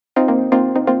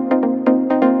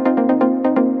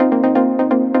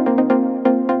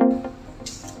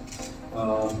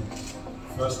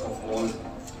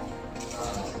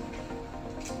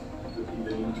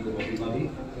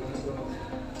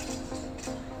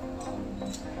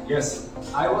Yes,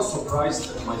 I was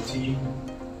surprised that my team,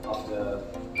 after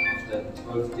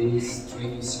 12 days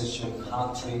training session,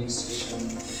 hard training session,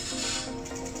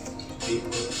 they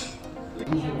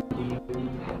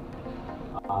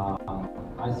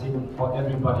I think for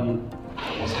everybody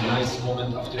it was a nice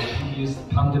moment after 2 years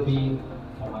pandemic,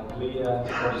 for my player,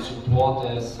 for the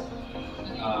supporters,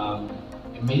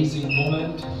 amazing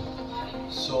moment.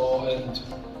 So, and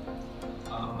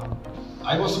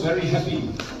I was very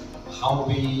happy how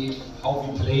we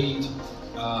played,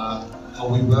 how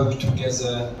we worked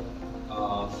together,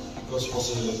 because it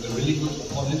was a really good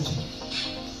opponent.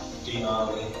 They are,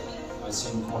 I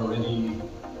think, already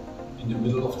in the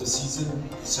middle of the season.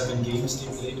 7 games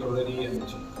they played already, and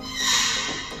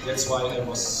that's why I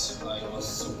was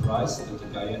surprised that the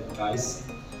guys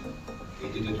they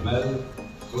did it well,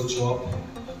 good job,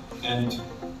 and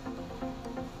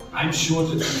I'm sure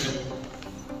that we can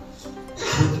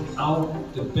put out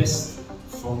the best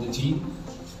from the team,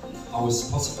 how is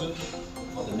possible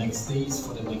for the next days,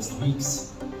 for the next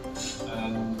weeks,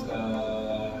 and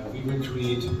we will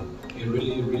create a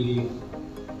really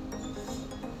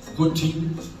good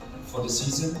team for the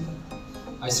season.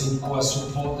 I think our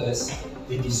supporters,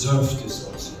 they deserve this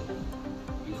also,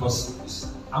 because it's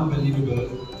unbelievable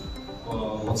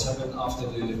what's happened after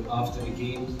the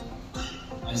game.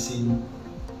 I think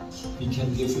we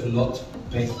can give a lot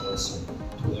back also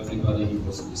to everybody who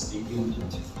was in the stadium,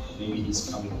 and maybe he's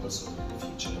coming also in the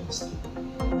future in the stadium.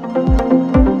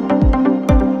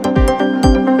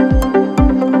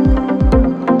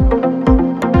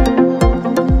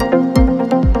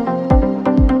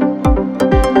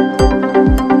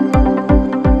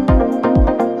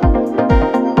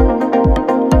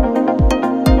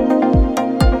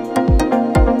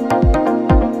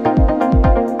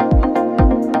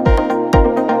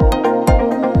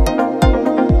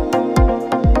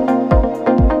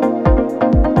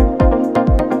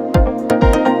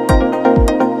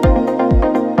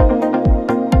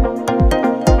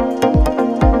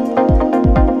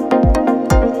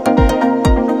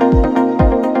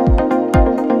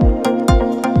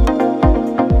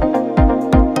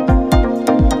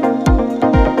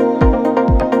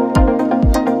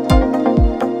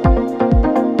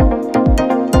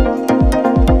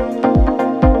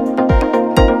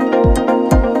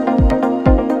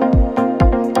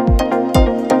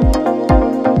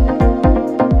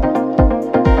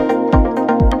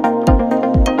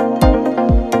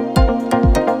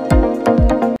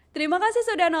 Terima kasih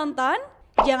sudah nonton.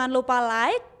 Jangan lupa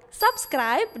like,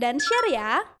 subscribe, dan share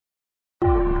ya.